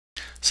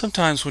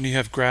Sometimes when you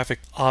have graphic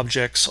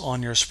objects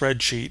on your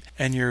spreadsheet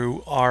and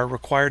you are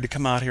required to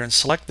come out here and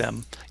select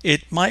them,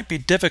 it might be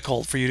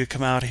difficult for you to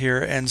come out here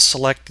and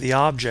select the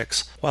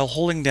objects while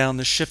holding down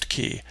the Shift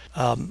key.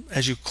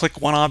 As you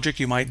click one object,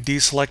 you might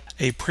deselect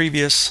a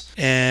previous,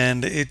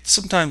 and it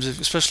sometimes,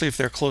 especially if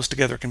they're close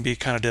together, can be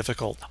kind of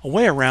difficult. A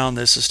way around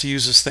this is to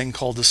use this thing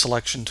called the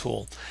selection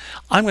tool.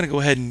 I'm going to go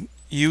ahead and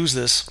use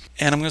this,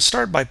 and I'm going to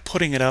start by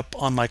putting it up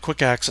on my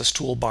quick access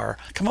toolbar.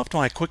 Come up to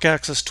my quick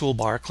access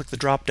toolbar, click the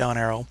drop down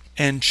arrow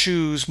and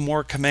choose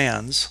more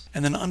commands,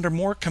 and then under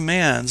more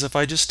commands, if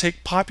I just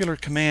take popular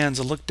commands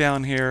and look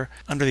down here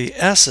under the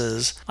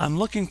S's, I'm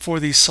looking for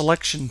the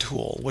selection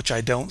tool, which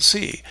I don't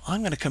see.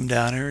 I'm going to come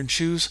down here and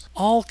choose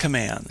all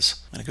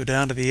commands. I'm going to go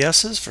down to the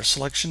S's for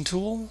selection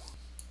tool.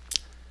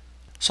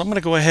 So I'm going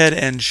to go ahead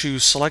and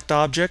choose select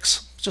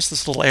objects, just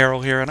this little arrow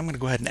here, and I'm going to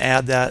go ahead and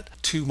add that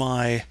to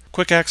my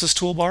quick access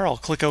toolbar. I'll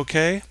click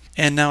OK,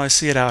 and now I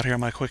see it out here on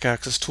my quick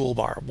access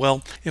toolbar.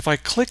 Well, if I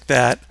click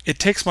that, it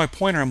takes my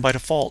pointer and by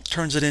default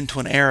turns it into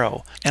an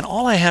arrow, and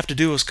all I have to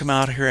do is come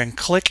out here and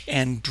click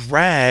and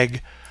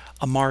drag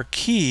a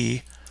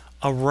marquee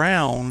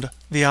around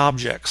the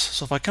objects.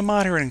 So if I come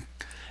out here and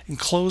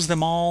close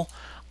them all,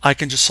 I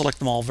can just select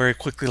them all very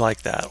quickly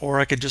like that, or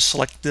I could just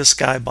select this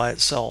guy by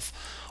itself,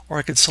 or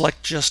I could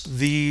select just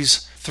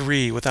these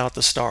three without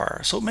the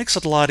star. So it makes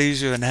it a lot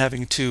easier than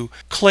having to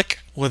click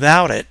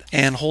without it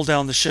and hold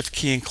down the Shift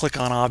key and click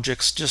on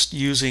objects, just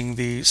using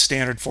the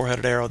standard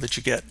four-headed arrow that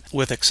you get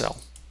with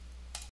Excel.